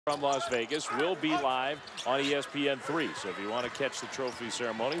from Las Vegas will be live on ESPN3. So if you want to catch the trophy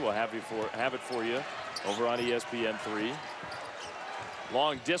ceremony, we'll have it for you over on ESPN3.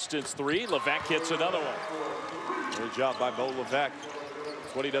 Long distance three. Levesque hits another one. Good job by Bo Levesque.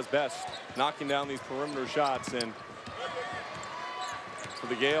 It's what he does best, knocking down these perimeter shots. And for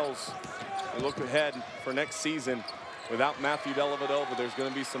the Gales, they look ahead for next season. Without Matthew Dellavedova, there's going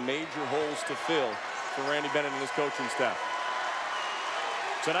to be some major holes to fill for Randy Bennett and his coaching staff.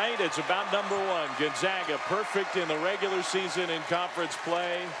 Tonight, it's about number one. Gonzaga perfect in the regular season in conference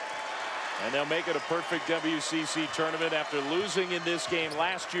play. And they'll make it a perfect WCC tournament after losing in this game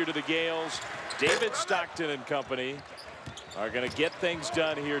last year to the Gales. David Stockton and company are going to get things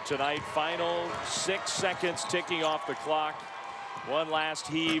done here tonight. Final 6 seconds ticking off the clock. One last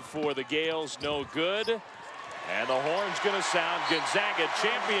heave for the Gales, no good. And the horn's going to sound. Gonzaga,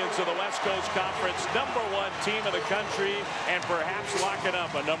 champions of the West Coast Conference, #1 team in the country, and perhaps locking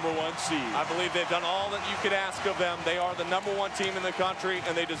up a #1 seed. I believe they've done all that you could ask of them. They are the #1 team in the country,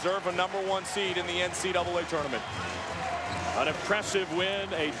 and they deserve a #1 seed in the NCAA tournament. An impressive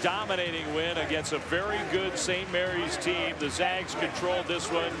win, a dominating win against a very good St. Mary's team. The Zags controlled this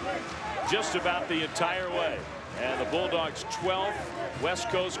one just about the entire way. And the Bulldogs' 12th West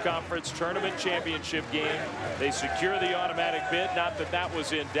Coast Conference Tournament Championship game. They secure the automatic bid. Not that that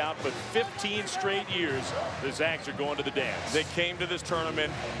was in doubt, but 15 straight years the Zags are going to the dance. They came to this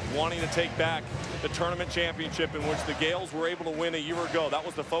tournament wanting to take back the tournament championship in which the Gales were able to win a year ago. That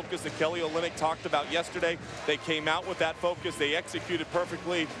was the focus that Kelly Olynyk talked about yesterday. They came out with that focus. They executed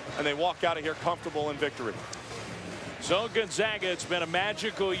perfectly, and they walk out of here comfortable in victory. So Gonzaga, it's been a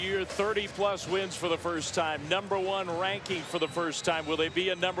magical year. 30+ wins for the first time. #1 ranking for the first time. Will they be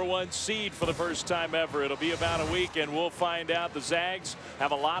a #1 seed for the first time ever? It'll be about a week, and we'll find out. The Zags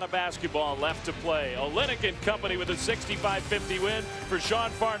have a lot of basketball left to play. Olynyk and company with a 65-50 win. For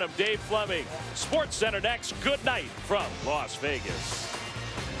Sean Farnham, Dave Fleming. Sports Center next. Good night from Las Vegas.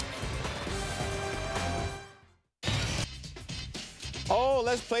 Oh,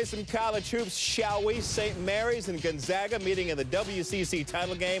 let's play some college hoops, shall we? St. Mary's and Gonzaga meeting in the WCC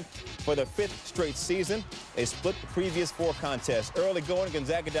title game for the 5th straight season. They split the previous 4 contests. Early going,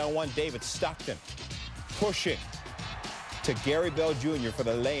 Gonzaga down 1. David Stockton pushing to Gary Bell Jr. for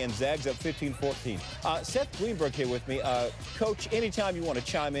the lay-in. Zags up 15-14. Seth Greenberg here with me. Coach, anytime you want to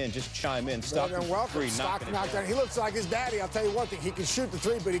chime in, just chime in. Stockton, welcome. Stockton knocked down. He looks like his daddy. I'll tell you one thing. He can shoot the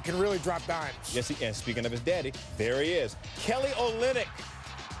 3, but he can really drop dimes. Yes, he can. Speaking of his daddy, there he is. Kelly Olynyk.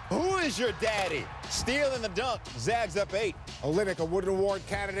 Who is your daddy? Steal in the dunk. Zags up 8. Olynyk, a Wooden Award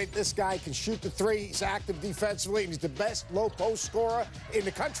candidate. This guy can shoot the 3. He's active defensively, and he's the best low-post scorer in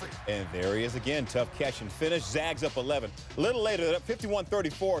the country. And there he is again. Tough catch and finish. Zags up 11. A little later,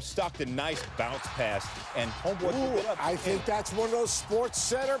 51-34. Stockton, nice bounce pass. And homeboy picked it up. I think that's one of those Sports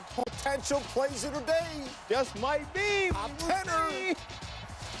Center potential plays of the day. Just might be. A tenner.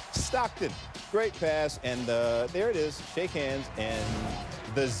 Stockton, great pass. And there it is. Shake hands. And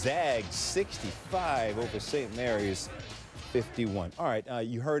the Zags 65 over St. Mary's 51. All right,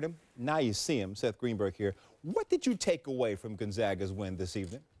 you heard him. Now you see him. Seth Greenberg here. What did you take away from Gonzaga's win this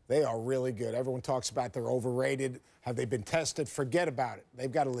evening? They are really good. Everyone talks about they're overrated. Have they been tested? Forget about it. They've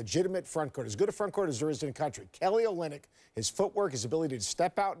got a legitimate front court, as good a front court as there is in the country. Kelly Olynyk, his footwork, his ability to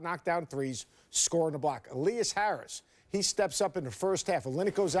step out, knock down threes, score in the block. Elias Harris, he steps up in the first half.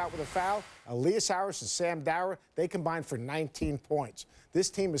 Olynyk goes out with a foul. Elias Harris and Sam Dower, they combine for 19 points. This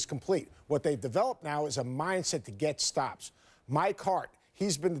team is complete. What they've developed now is a mindset to get stops. Mike Hart,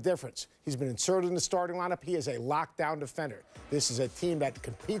 he's been the difference. He's been inserted in the starting lineup. He is a lockdown defender. This is a team that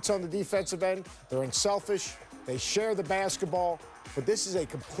competes on the defensive end. They're unselfish. They share the basketball. But this is a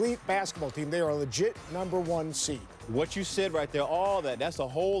complete basketball team. They are a legit #1 seed. What you said right there, all that's a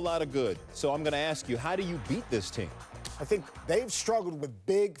whole lot of good. So I'm going to ask you, how do you beat this team? I think they've struggled with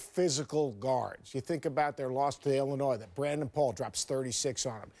big physical guards. You think about their loss to Illinois, that Brandon Paul drops 36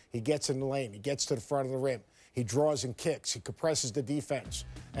 on him. He gets in the lane. He gets to the front of the rim. He draws and kicks. He compresses the defense.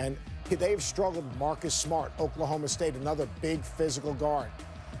 And they've struggled with Marcus Smart, Oklahoma State, another big physical guard.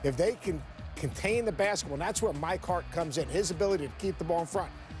 If they can contain the basketball, and that's where Mike Hart comes in, his ability to keep the ball in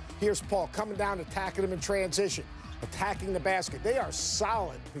front. Here's Paul coming down, attacking him in transition, attacking the basket. They are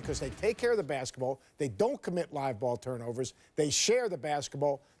solid because they take care of the basketball. They don't commit live ball turnovers. They share the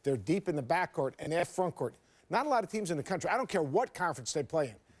basketball. They're deep in the backcourt and that front court. Not a lot of teams in the country, I don't care what conference they play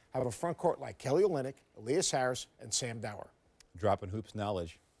in, have a front court like Kelly Olynyk, Elias Harris, and Sam Dower. Dropping hoops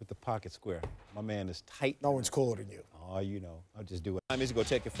knowledge with the pocket square. My man is tight. No one's cooler than you. Oh, you know, I'll just do it. Time is to go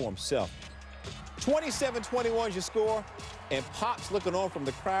take it for himself. 27-21 is your score, and Pop's looking on from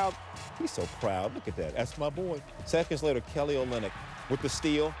the crowd. He's so proud. Look at that. That's my boy. Seconds later, Kelly Olynyk. with the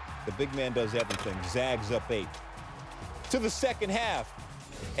steal. The big man does everything. Zags up 8. To the second half,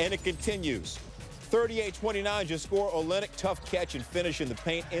 and it continues. 38-29, just score. Olenek, tough catch and finish in the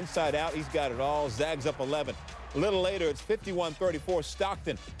paint, inside out. He's got it all. Zags up 11. A little later, it's 51-34.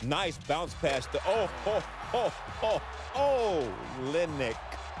 Stockton, nice bounce pass to, Olenek.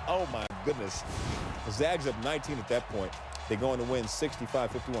 Oh, my goodness. Zags up 19 at that point. They're going to win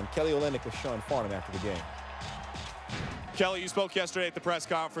 65-51. Kelly Olenek with Sean Farnham after the game. Kelly, you spoke yesterday at the press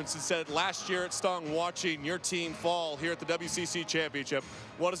conference and said last year it stung watching your team fall here at the WCC Championship.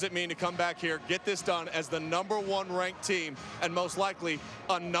 What does it mean to come back here, get this done as the #1 ranked team, and most likely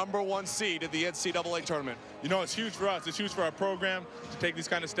a #1 seed at the NCAA tournament? You know, it's huge for us. It's huge for our program to take these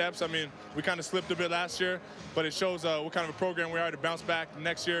kind of steps. I mean, we kind of slipped a bit last year, but it shows what kind of a program we are to bounce back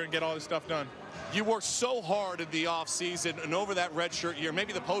next year and get all this stuff done. You worked so hard in the offseason and over that redshirt year,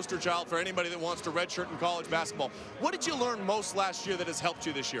 maybe the poster child for anybody that wants to redshirt in college basketball. What did you learn most last year that has helped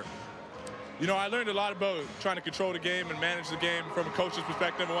you this year? You know, I learned a lot about trying to control the game and manage the game from a coach's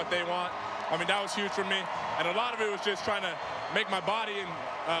perspective and what they want. I mean, that was huge for me. And a lot of it was just trying to make my body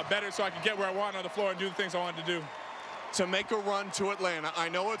better so I could get where I want on the floor and do the things I wanted to do. To make a run to Atlanta, I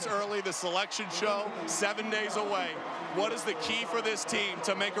know it's early, the selection show, 7 days away. What is the key for this team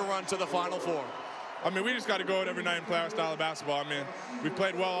to make a run to the Final Four? I mean, we just got to go out every night and play our style of basketball. I mean, we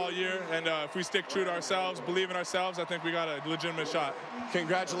played well all year, and if we stick true to ourselves, believe in ourselves, I think we got a legitimate shot.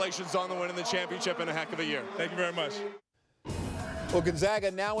 Congratulations on the win in the championship and a heck of a year. Thank you very much. Well,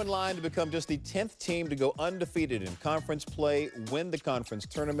 Gonzaga now in line to become just the 10th team to go undefeated in conference play, win the conference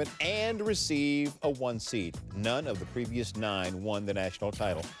tournament, and receive a 1 seed. None of the previous 9 won the national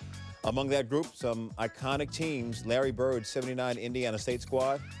title. Among that group, some iconic teams: Larry Bird's '79 Indiana State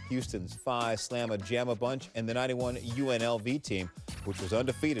squad, Houston's Phi Slamma Jamma bunch, and the '91 UNLV team, which was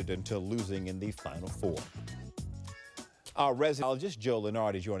undefeated until losing in the Final Four. Our resident Joe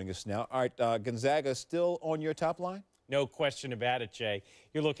Lenardi joining us now. All right, Gonzaga still on your top line? No question about it, Jay.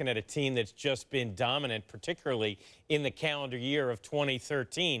 You're looking at a team that's just been dominant, particularly in the calendar year of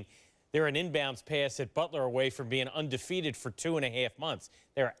 2013. They're an inbounds pass at Butler away from being undefeated for 2.5 months.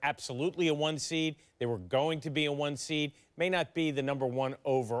 They're absolutely a 1 seed. They were going to be a 1 seed. May not be the #1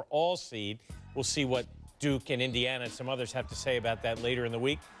 overall seed. We'll see what Duke and Indiana and some others have to say about that later in the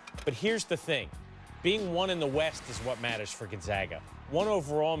week. But here's the thing. Being 1 in the West is what matters for Gonzaga. 1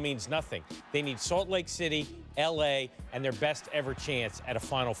 overall means nothing. They need Salt Lake City, LA, and their best ever chance at a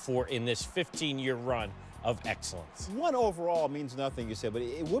Final Four in this 15-year run of excellence. 1 overall means nothing, you said, but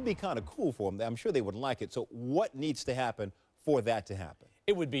it would be kind of cool for them. I'm sure they would like it. So what needs to happen for that to happen?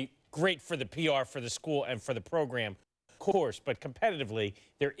 It would be great for the PR for the school and for the program, of course, but competitively,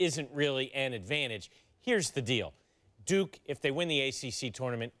 there isn't really an advantage. Here's the deal. Duke, if they win the ACC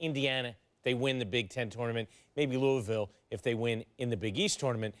tournament, Indiana, they win the Big Ten tournament, maybe Louisville, if they win in the Big East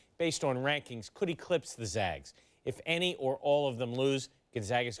tournament, based on rankings, could eclipse the Zags. If any or all of them lose,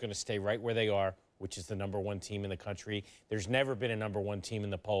 Gonzaga's going to stay right where they are, which is the #1 team in the country. There's never been a #1 team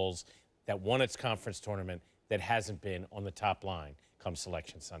in the polls that won its conference tournament that hasn't been on the top line come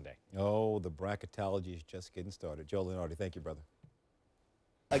Selection Sunday. Oh, the bracketology is just getting started. Joe Lenardi, thank you, brother.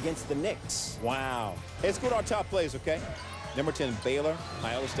 Against the Knicks. Wow. Hey, let's go to our top plays, okay? Number 10, Baylor,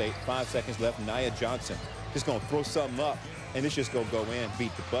 Iowa State. 5 seconds left. Nia Johnson just going to throw something up, and this just going to go in,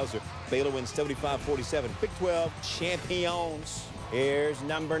 beat the buzzer. Baylor wins 75-47. Big 12 champions. Here's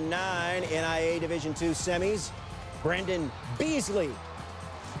number 9, NIA Division II semis, Brendan Beasley.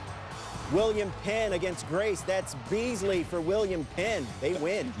 William Penn against Grace. That's Beasley for William Penn. They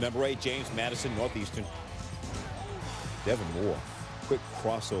win. Number 8, James Madison, Northeastern. Devin Moore. Quick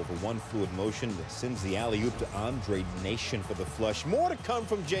crossover, one fluid motion that sends the alley-oop to Andre Nation for the flush. More to come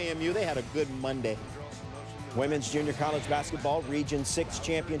from JMU. They had a good Monday. Women's junior college basketball Region 6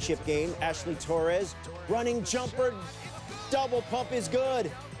 championship game. Ashley Torres, running jumper, double pump is good.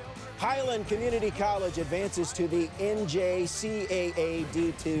 Highland Community College advances to the NJCAA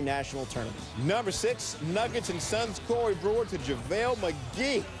D2 National Tournament. Number 6, Nuggets and Suns, Corey Brewer to JaVale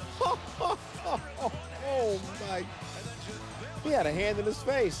McGee. Oh, my. He had a hand in his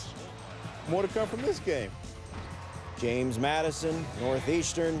face. More to come from this game. James Madison,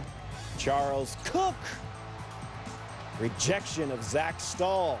 Northeastern, Charles Cook. Rejection of Zach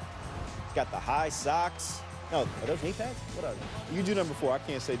Stahl. He's got the high socks. No, are those knee pads? What are they? You do number 4. I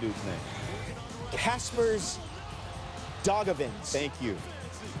can't say dude's name. Kaspers Dogovins. Thank you.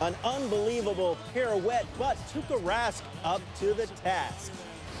 An unbelievable pirouette, but Tuukka Rask up to the task.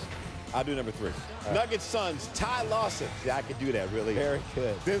 I'll do number 3. Nuggets Suns, Ty Lawson. Yeah, I could do that, really. Very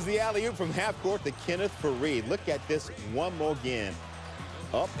good. There's the alley-oop from half court to Kenneth Fareed. Look at this one more again.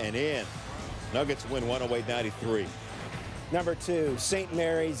 Up and in. Nuggets win 108-93. Number 2, St.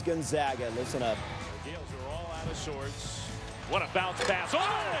 Mary's Gonzaga. Listen up. The Gales are all out of sorts. What a bounce pass. Oh!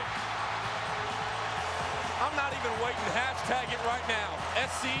 I'm not even waiting. Hashtag it right now.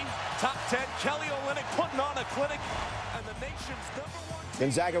 SC top 10. Kelly Olynyk putting on a clinic, and the nation's #1 team.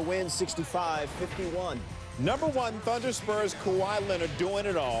 Gonzaga wins 65-51. Number 1, Thunder Spurs, Kawhi Leonard doing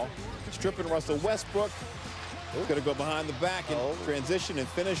it all. Stripping Russell Westbrook. We're going to go behind the back and transition and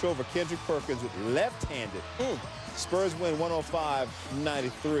finish over Kendrick Perkins with left-handed. Spurs win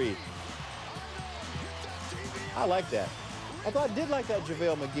 105-93. I like that. I did like that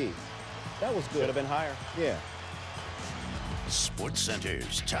JaVale McGee. That was good. Could have been higher. Yeah.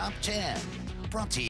 SportsCenter's Top 10. Brought to you